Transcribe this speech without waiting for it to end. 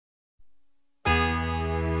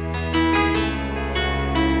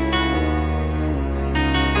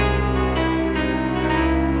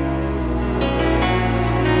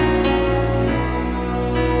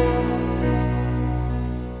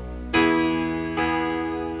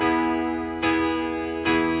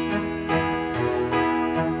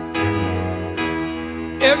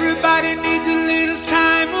Everybody needs a little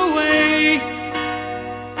time away,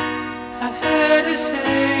 I heard her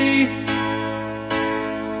say,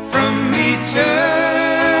 from each other.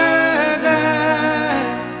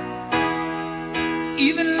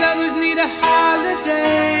 Even lovers need a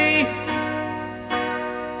holiday,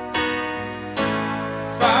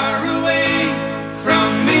 far away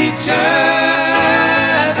from each other.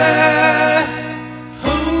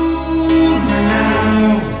 Hold me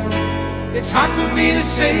now, it's hard for me to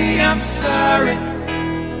say I'm sorry.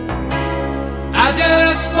 I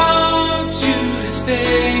just want you to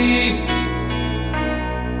stay.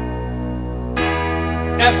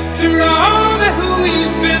 After all that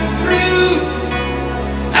we've been through,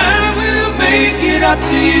 I will make it up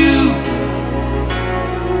to you,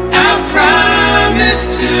 I'll promise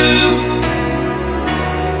to.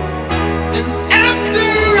 And after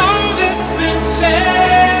all that's been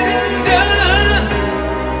said and done,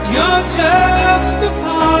 you're just a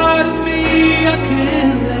part of me I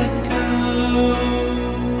can't let go.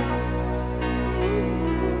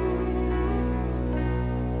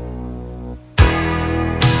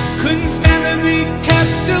 Couldn't stand to be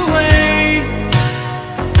kept away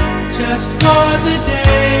just for the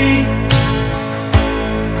day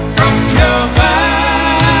from your body.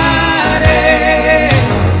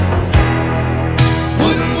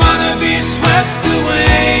 Wouldn't wanna be swept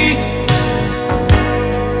away,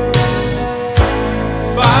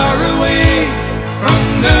 far away from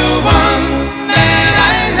the one that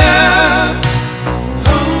I love.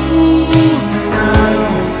 Oh, now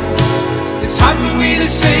it's hard for me to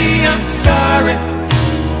say I'm sorry.